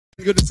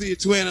Good to see you,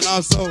 twin, and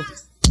also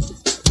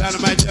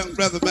Dynamite young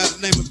brother by the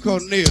name of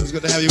Cornelius.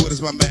 Good to have you with us,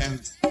 my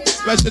man.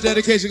 Special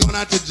dedication going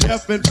out to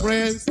Jeff and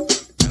friends,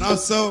 and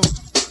also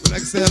we'd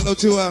like to say hello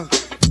to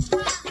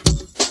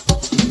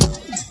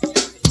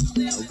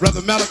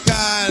brother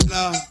Malachi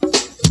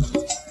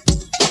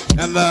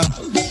and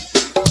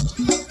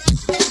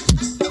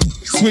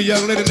sweet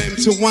young lady named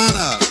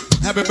Tawana.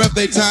 Happy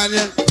birthday,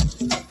 Tanya.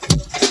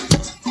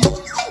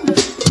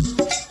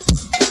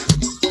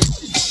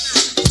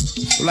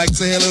 We'd like to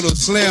say hello to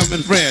Slim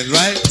and friends,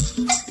 right?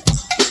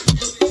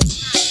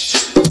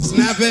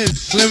 Snappy,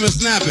 Slim and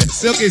Snappy.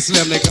 Silky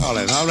Slim, they call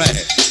it. All right.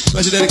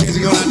 Special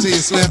dedication going out to you,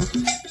 Slim.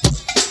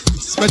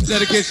 Special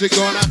dedication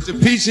going out to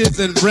Peaches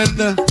and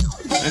Brenda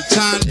and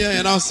Tanya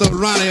and also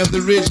Ronnie of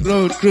the Ridge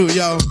Road crew,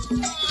 y'all.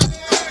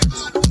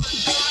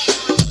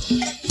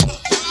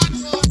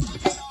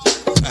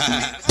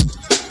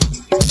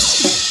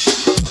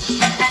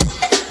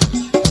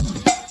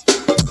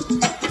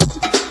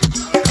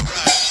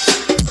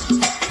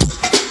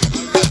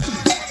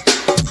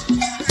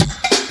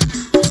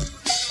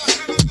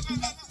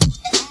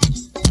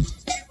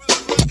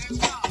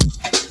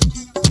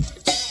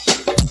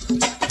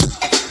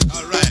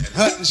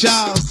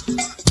 Charles.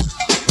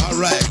 All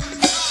right.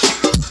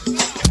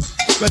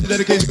 Special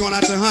dedication going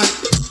out to Hunt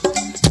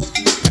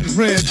and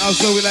friend.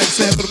 Also, we like to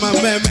say hello to my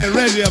man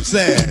Reggie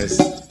upstairs.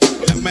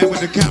 Young man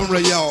with the camera,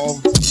 y'all.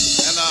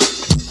 And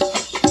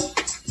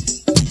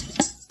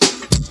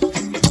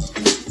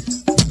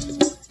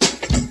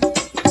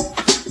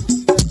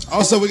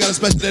also, we got a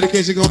special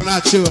dedication going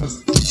out to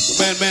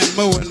man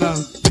Mo and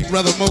big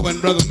brother Mo and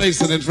brother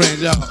Mason and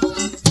friends, y'all.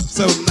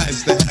 So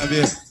nice to have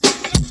you.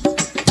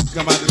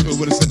 Come out and do it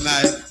with us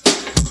tonight.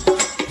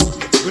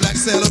 We'd like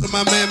to say hello to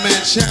my man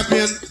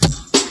Champion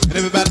and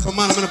everybody from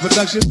Monumental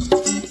Production.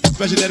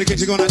 Special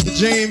dedication going out to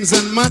James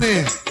and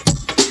Money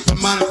from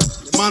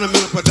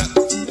Monumental Production.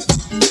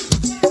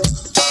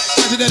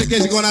 Special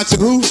dedication going out to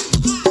who?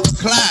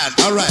 Clyde.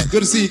 All right,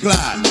 good to see you,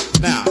 Clyde.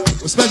 Now,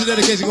 with special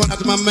dedication going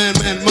out to my man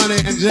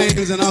Money and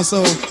James and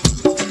also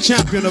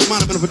Champion of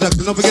Monumental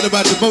Production. Don't forget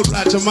about the boat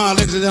ride tomorrow,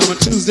 ladies and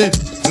gentlemen, Tuesday,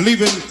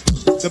 leaving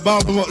for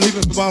Baltimore, what's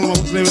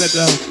the name of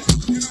that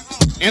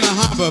Inner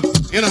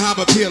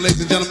Harbor Pier, ladies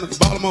and gentlemen,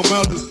 Baltimore,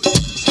 Maryland.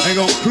 They're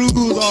going to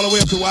cruise all the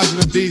way up to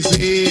Washington,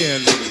 D.C.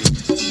 and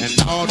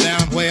all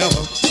down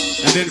wherever,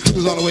 and then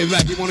cruise all the way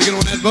back. You want to get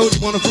on that boat?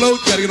 You want to float?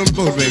 You got to get on the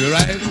boat, baby,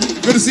 right?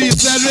 Good to see you,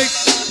 Cedric.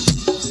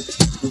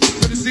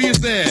 Good to see you,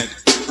 Ced.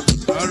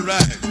 All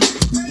right.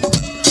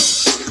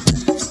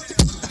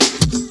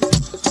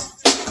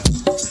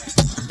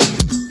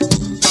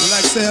 We'd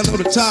like to say hello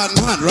to Todd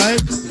and Hunt, right?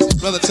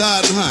 Brother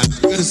Todd and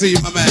Hunt. Good to see you,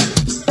 my man.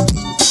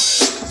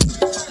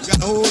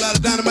 A whole lot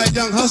of Dynamite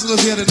young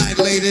hustlers here tonight,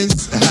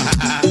 ladies.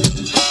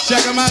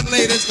 Check them out,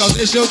 ladies, because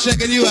this show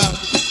checking you out.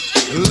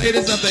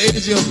 Ladies of the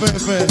 80s, you're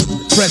very, very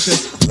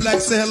precious. We'd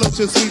like to say hello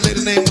to a sweet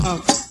lady named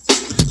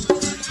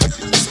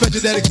special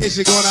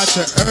dedication going out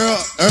to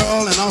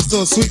Earl, and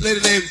also a sweet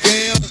lady named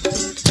Gail.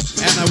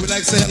 And we'd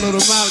like to say hello to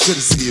Molly. Good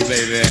to see you,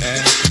 baby.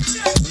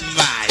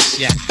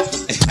 Masha.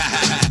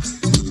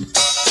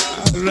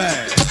 All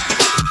right.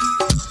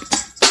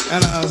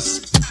 And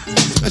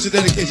special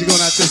dedication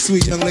going out to a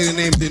sweet young lady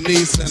named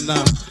Denise and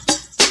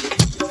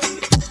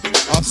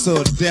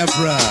also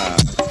Deborah,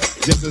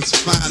 just as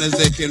fine as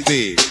they can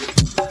be.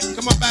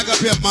 Come on back up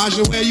here,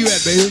 Marshall. Where you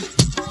at, baby?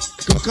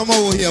 Come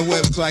over here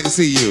so I can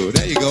see you.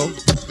 There you go.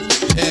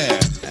 Yeah,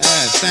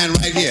 stand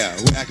right here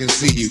where I can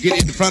see you.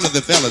 Get in front of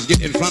the fellas.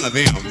 Get in front of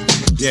them.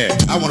 Yeah,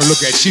 I want to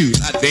look at you,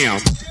 not them.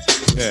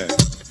 Yeah,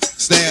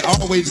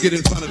 always get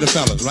in front of the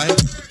fellas, right?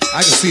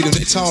 I can see them,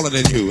 they're taller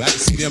than you. I can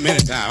see them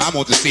anytime. I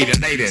want to see the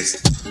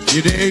ladies.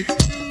 You dig?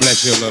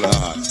 Bless your little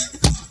heart.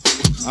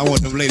 I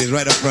want them ladies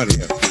right up front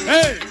here.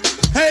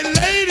 Hey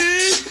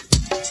ladies!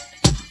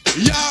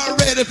 Y'all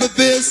ready for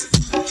this?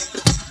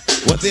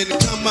 Well then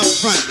come up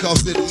front,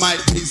 cause it might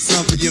be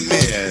something you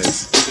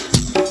miss.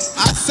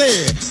 I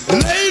said,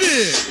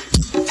 ladies!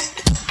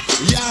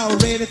 Y'all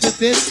ready for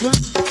this one?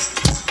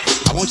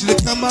 I want you to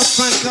come up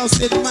front,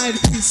 cause it might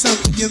be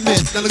something you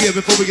miss. Now look here,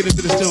 before we get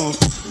into the tune,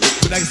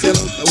 we'd like to say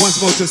hello once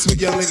more to a sweet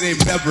young lady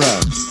named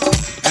Deborah.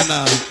 And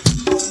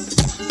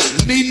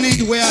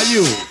Nene, where are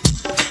you?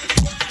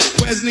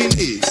 Where's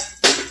Nene?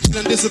 She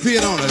done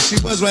disappeared on us. She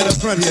was right up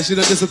front here. She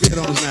done disappeared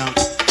on us now.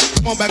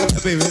 Come on back up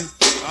there, baby.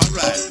 All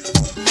right.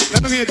 Now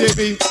look here,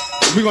 JB.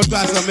 We're going to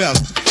try something else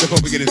before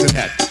we get into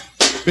that.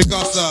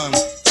 Because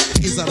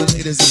these are the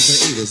latest of the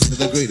 80s,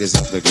 the greatest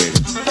of the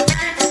greatest.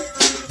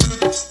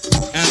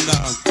 And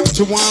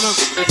Tawana,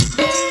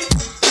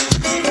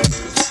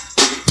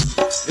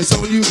 it's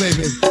on you,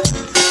 baby.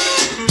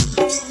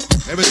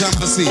 Every time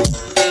I see you,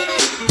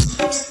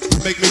 you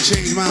make me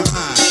change my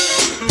mind.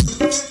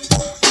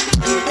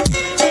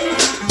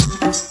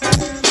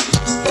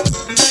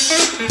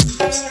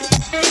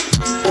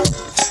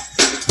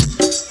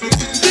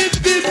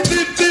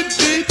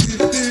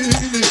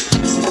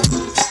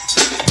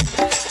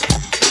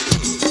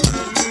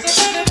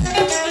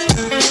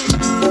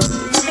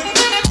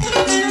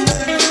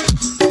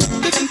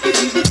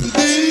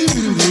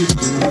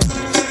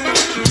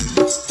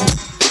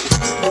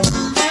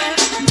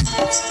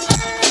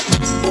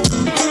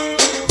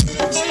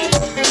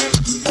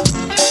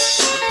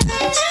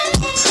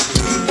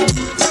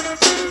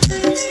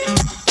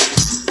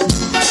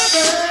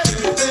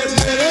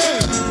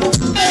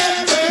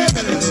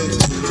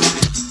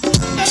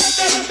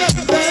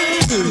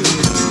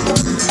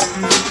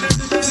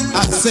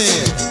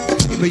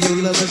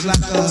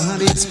 like a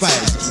honey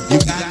spice.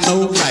 You got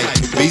no right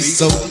to be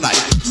so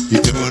nice.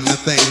 You're doing the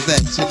things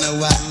that you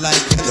know I like,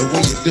 and the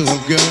way you do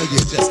them, girl,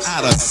 you're just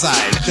out of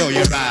sight. Show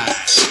your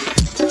eyes.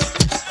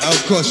 Of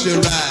course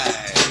you're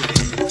right.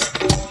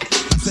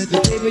 I said,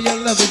 baby, your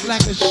love is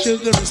like a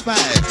sugar and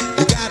spice.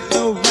 You got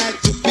no right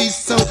to be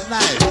so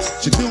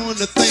nice. You're doing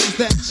the things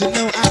that you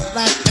know I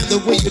like, and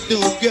the way you do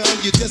them, girl,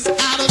 you're just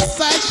out of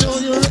sight. Show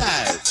your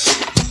eyes.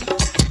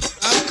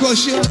 Of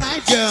course you're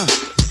right, girl.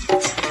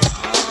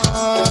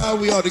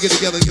 We ought to get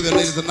together and give the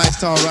ladies a nice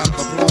tall round of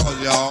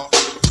applause, y'all.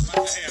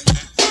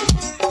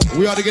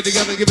 We ought to get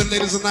together and give the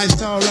ladies a nice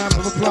tall round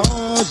of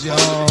applause,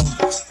 y'all.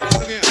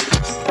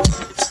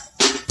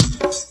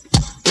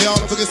 They all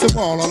up against the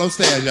wall, all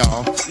upstairs,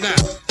 y'all. Now.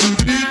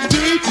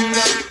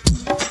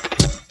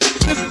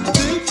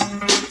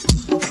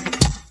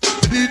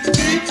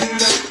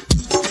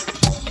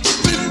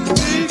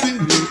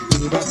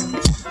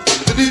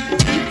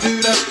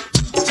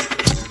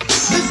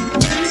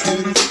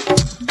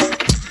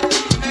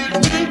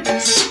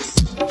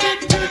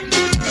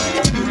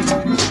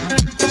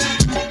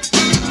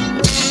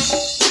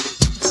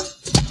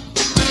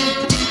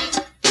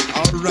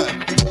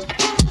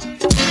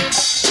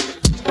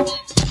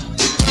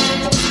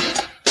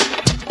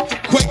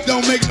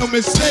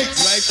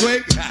 Mistakes, right,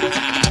 Quick? No,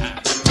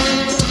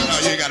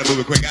 you ain't gotta move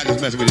it quick. I just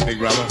messing with you, big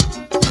brother.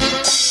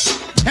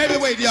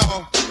 Heavyweight,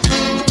 y'all.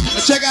 Now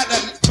check out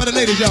that for the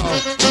ladies, y'all.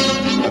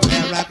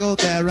 There I go,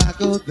 there I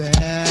go,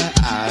 there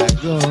I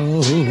go.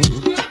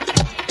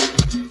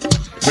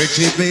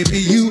 Pretty baby,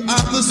 you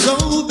are the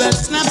soul that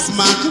snaps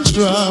my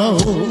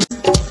control.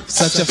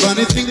 Such a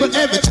funny thing, but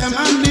every time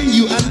I'm near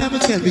you, I never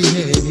can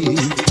behave.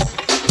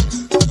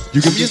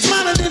 You can be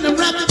smiling and I'm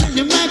rapping and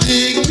you're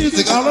magic.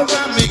 Music all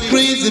around me,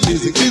 crazy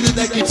music. Music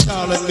that keeps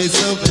calling me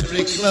so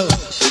very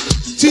close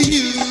to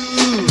you.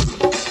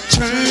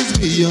 Turns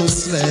me your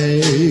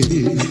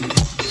slave.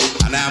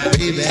 And now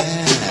baby,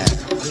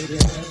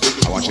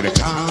 I want you to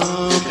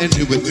come and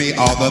do with me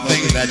all the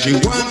things that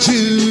you want to.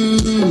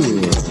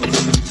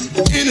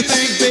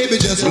 Anything,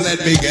 baby, just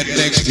let me get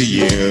next to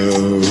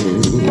you.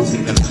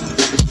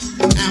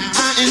 Am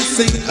I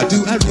insane or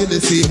do I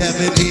really see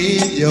heaven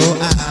in your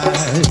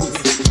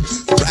eyes?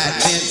 Bright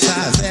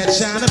inside that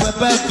shine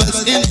above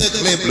us in the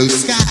clear blue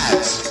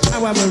skies.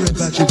 How I worry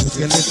about you, just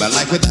can't live my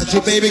life without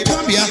you, baby.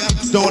 Come here,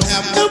 don't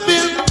have no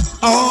fear.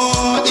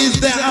 Oh, is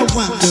there? I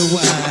wonder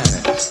why.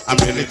 I'm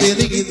really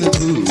feeling in the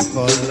mood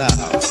for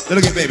love.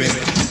 Look at baby.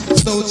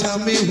 So tell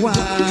me why.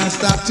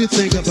 Stop to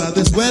think about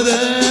this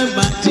weather,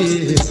 my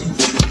dear.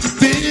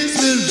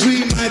 This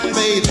dream might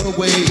fade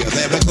away.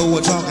 There we go,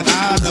 we're talking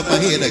out of our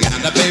head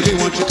again. Now, baby,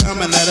 won't you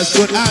come and let us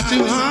put our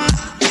two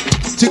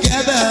hearts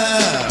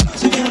together?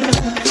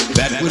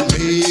 That would make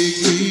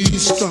me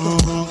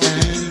strong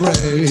and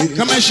brave.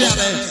 Come on,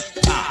 Shelley.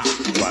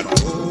 But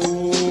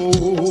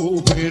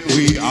oh, when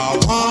we are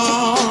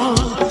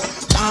one,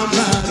 I'm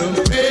not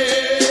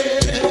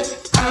afraid.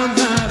 I'm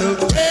not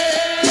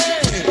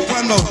afraid.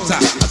 One more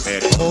time. I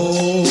said,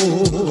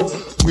 oh,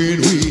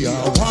 when we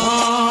are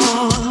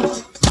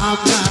one, I'm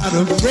not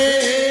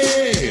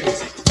afraid.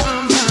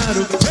 I'm not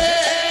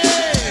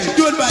afraid.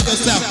 Do it by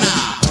yourself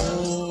now.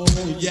 Oh,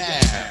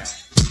 yeah.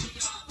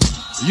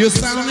 You're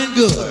sounding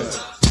good.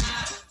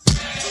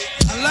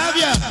 I love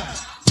you.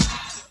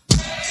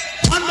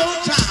 One more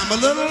time, a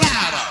little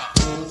louder.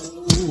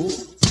 Oh,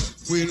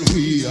 when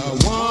we are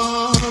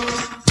one,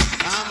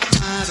 I'm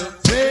not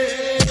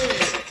afraid.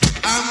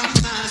 I'm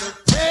not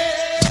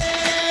afraid.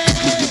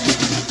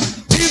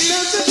 If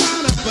there's a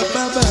kind of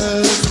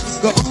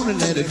bubbles, go on and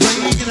let it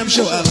rain. And I'm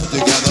sure I'll love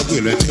together.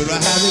 We'll endure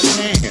how we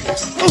can.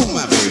 Oh,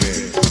 my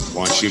baby.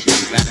 Once you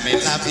please let me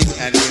love you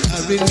and you're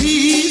a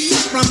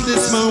release from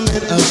this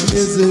moment of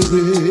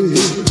misery.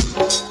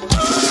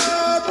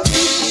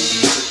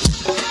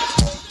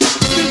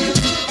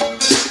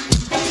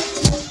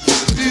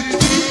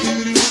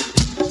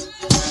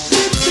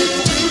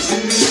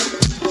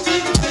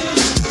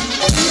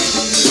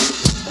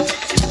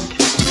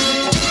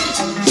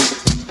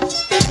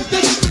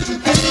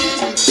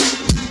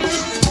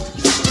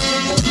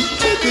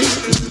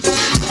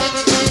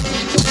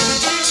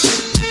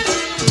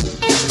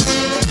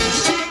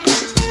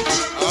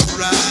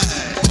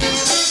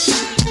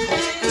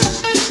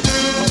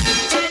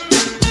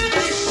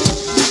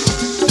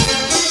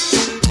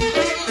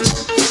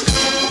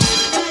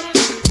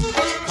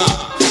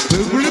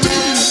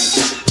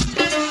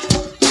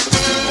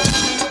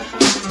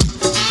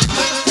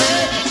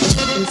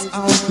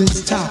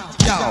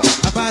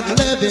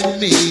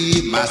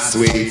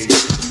 Sweet,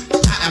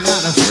 I am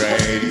not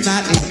afraid,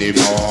 not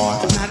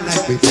anymore, not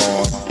like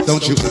before.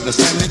 Don't you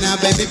understand me now,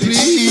 baby?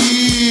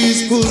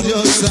 Please pull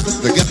yourself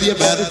together. You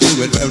better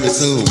do it very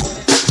soon.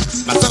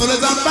 My soul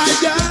is on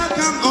fire.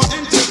 Come on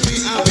and take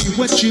me. I'll be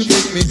what you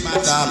make me, my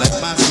darling,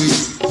 my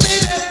sweet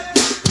baby.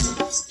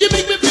 You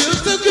make me feel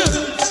so good.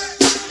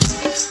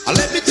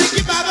 Let me take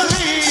you by the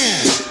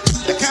hand.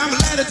 Come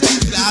and let us be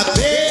out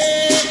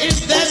there in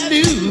that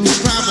new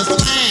promised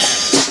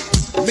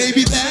land.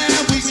 Maybe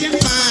there we can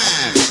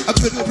find a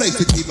good place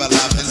to keep a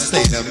love and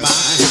state of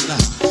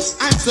mind.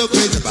 I'm so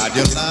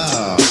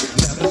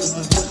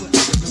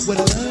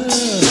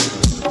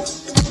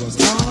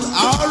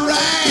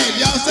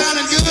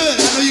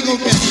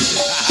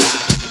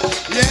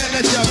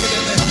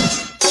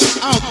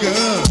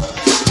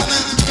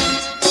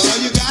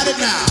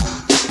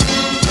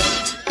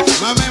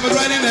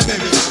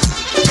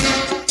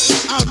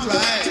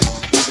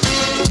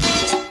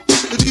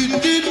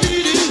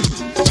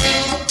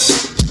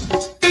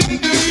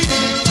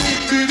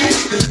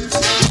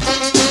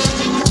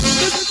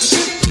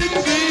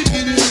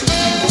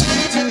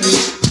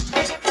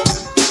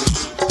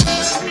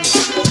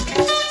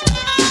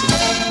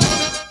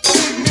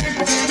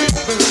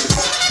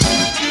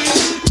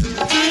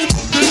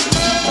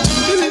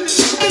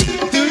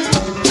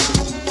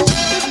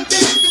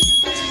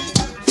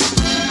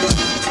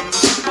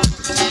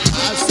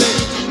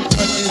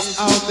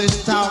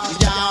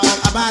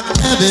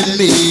loving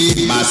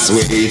me, my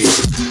sweet.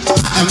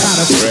 I'm not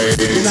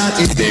afraid, not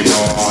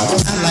anymore,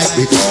 not like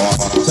before.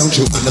 Don't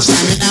you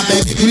understand me now,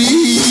 baby?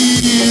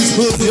 Please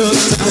put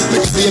yourself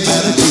together. You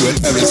better do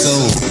it very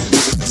soon.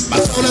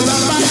 My soul is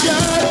on fire.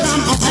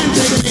 Come on and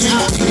take me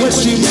out. What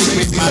you make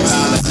me, my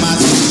darling, my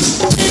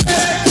sweet.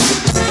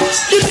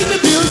 You make me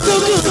feel so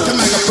good. Come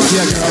back up front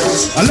here, girl.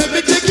 Let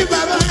me take you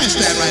by the hand.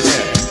 Stand right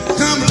there.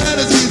 Come, let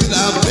us ease it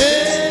up.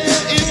 There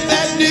in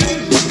that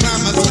new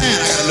promised land.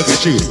 I gotta look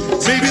at you.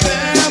 Maybe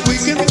there we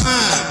can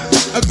find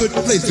a good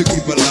place to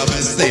keep a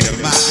loving state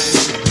of mind.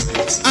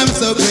 I'm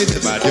so crazy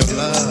about your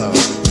love.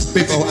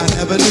 Before I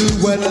never knew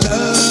what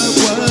love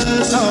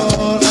was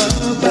all about.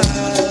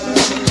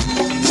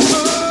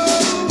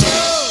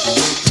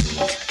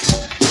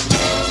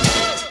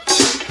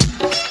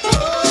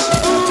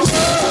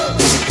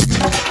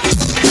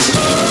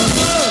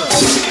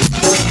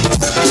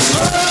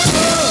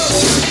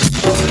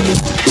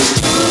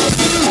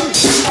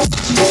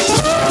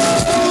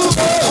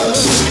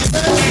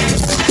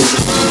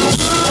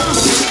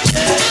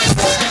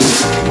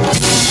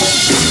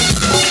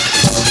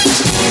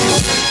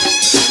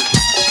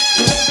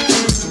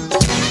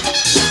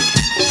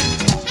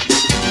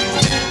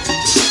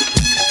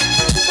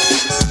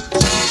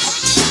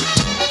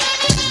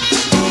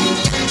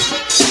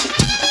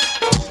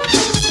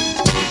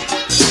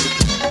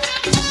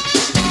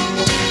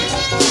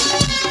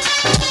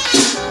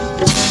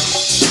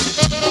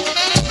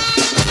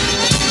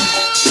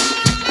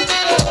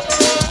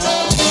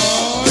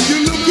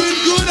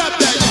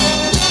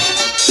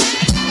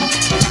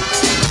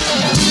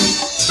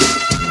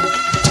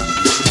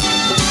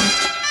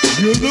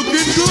 You're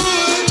looking good.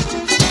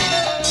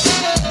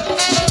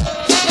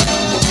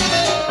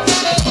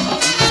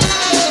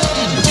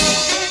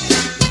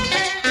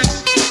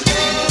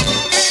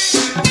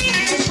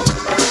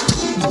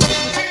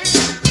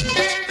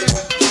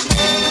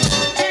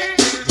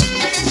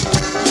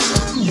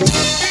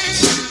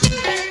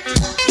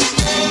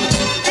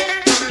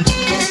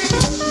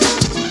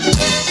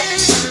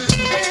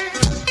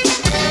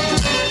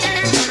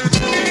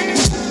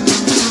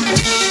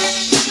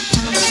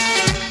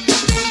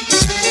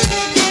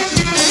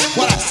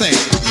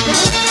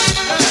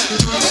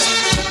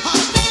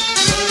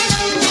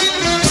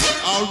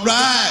 All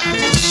right.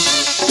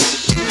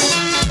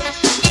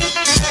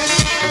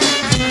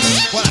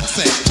 What I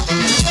say?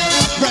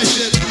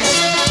 Precious.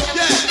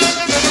 Yeah.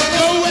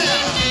 Oh well.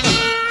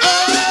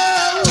 Oh,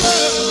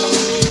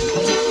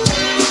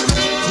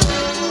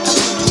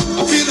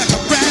 I feel like a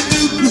brand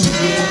new groove.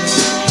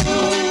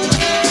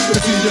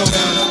 If you don't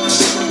know.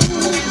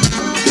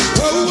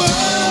 Oh,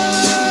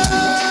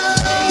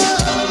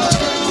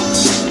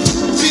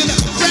 feel like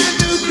a brand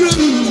new groove.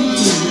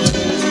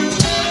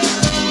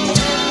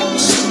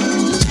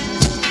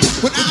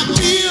 When I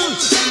feel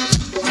as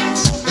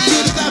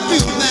good as I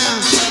feel now,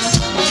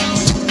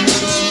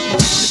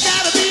 it's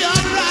gotta be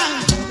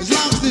alright as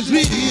long as it's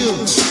real.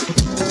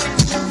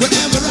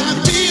 Whenever I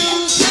feel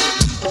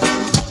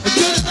as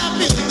good as I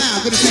feel now,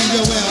 good to see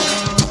you well.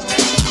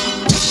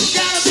 It's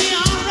gotta be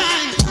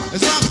alright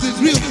as long as it's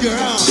real,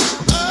 girl.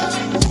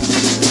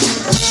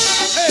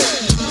 Hey,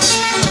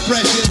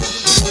 precious,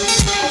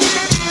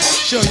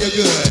 sure you're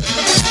good.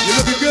 You're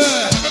looking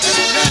good.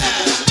 Yeah.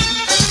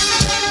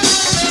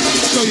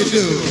 So you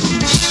do.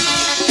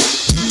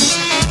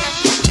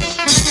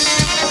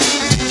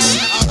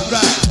 All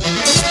right.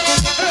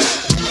 Hey,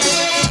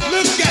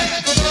 look at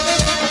it.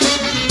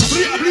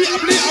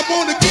 I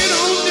want to get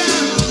on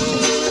down.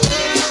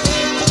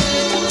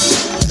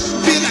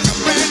 Feel like a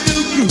brand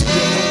new groove.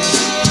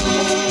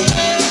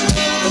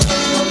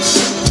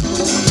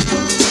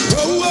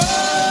 Whoa,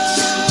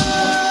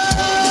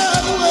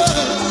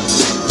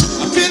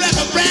 I feel like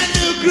a brand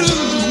new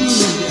groove.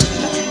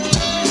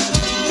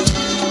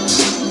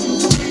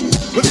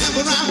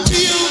 Whenever I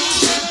feel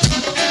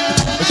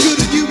as good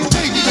as you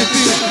make me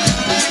feel,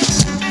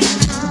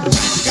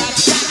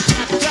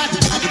 got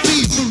to be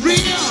for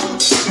real.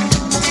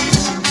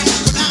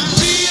 When I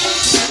feel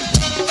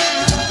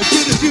as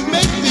good as you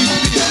make me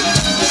feel,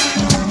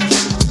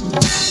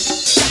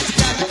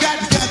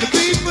 got to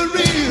be for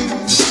real.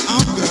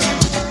 Oh girl,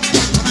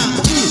 when I'm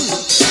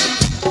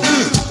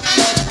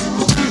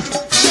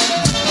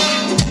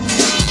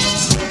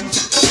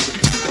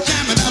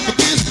jamming up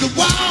against the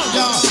wall,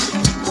 y'all.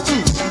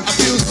 I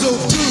feel so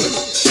good,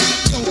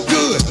 so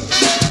good,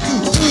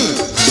 good.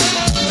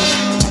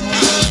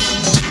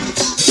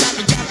 Got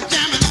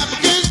jamming up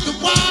against the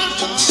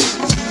wall.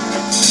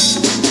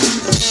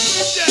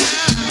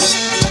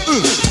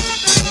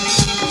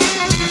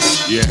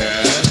 Yeah.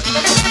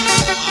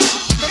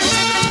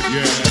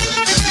 Yeah.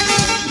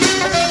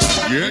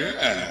 Yeah.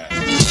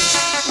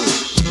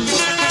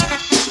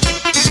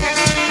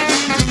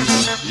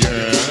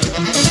 Yeah.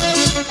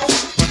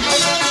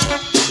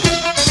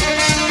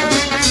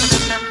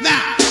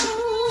 Now,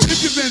 if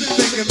you've been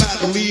thinking about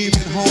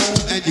leaving home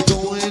and you're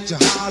going to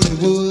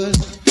Hollywood,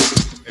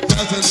 it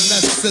doesn't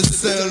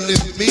necessarily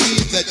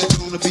mean that you're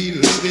going to be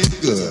living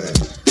good.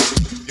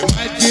 You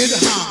might get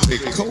hungry,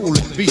 cold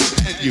and beat,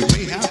 and you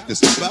may have to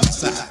step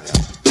outside.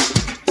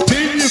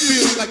 Then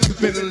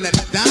been let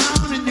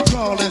down and you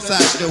crawl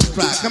inside your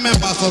pride. Come here,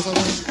 muscles.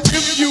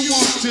 If you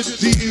want to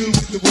deal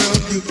with the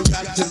world, you've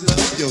got to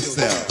love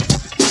yourself.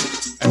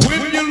 And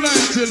when you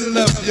learn to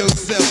love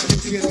yourself,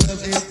 you can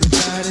love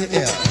everybody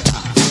else.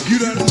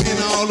 You done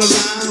been all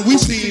around, we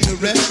seen the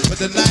rest,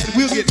 but tonight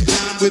we'll get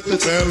down with the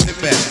very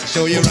best.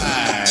 Show you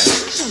right.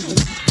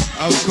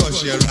 Of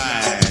course you're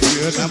right.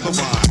 You're number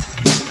one.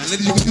 And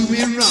then you can do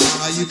me wrong,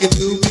 or you can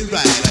do me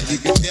right, or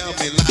you can tell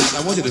me lies.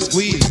 I want you to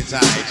squeeze me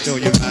tight. Show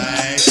you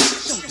right.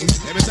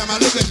 Every time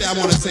I look at you, I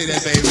want to say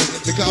that, baby,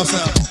 because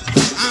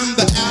I'm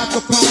the Al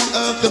Capone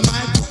of the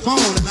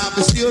microphone, and I'll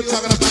be still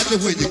talking about you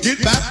when you get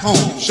back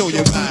home. Show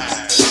you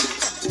right.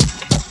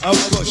 Of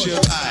course you're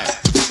right.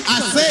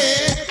 I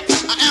said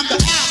I am the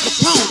Al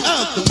Capone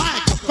of the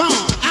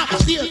microphone. I'll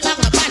be still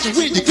talking about you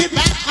when you get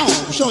back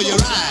home. Show you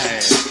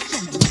right.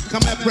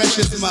 Come here,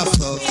 precious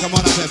muscles. Come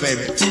on up here,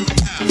 baby.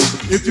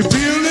 If you're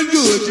feeling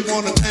good, you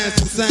want to dance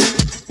and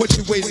sing, what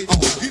you waiting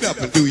on? Get up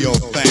and do your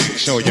thing.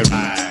 Show you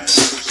right.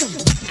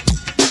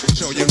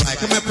 Show you right.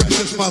 Come here,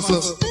 precious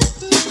muscles.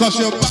 Cause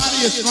your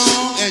body is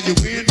strong and your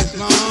wind is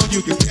long.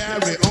 You can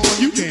carry on.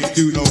 You can't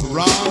do no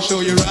wrong. Show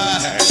you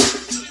right.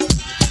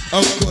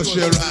 Of course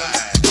you're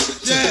right.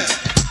 Yeah.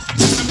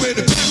 And with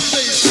the best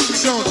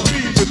say, don't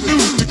leave the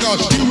news,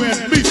 because you and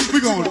me,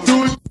 we're gonna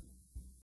do it.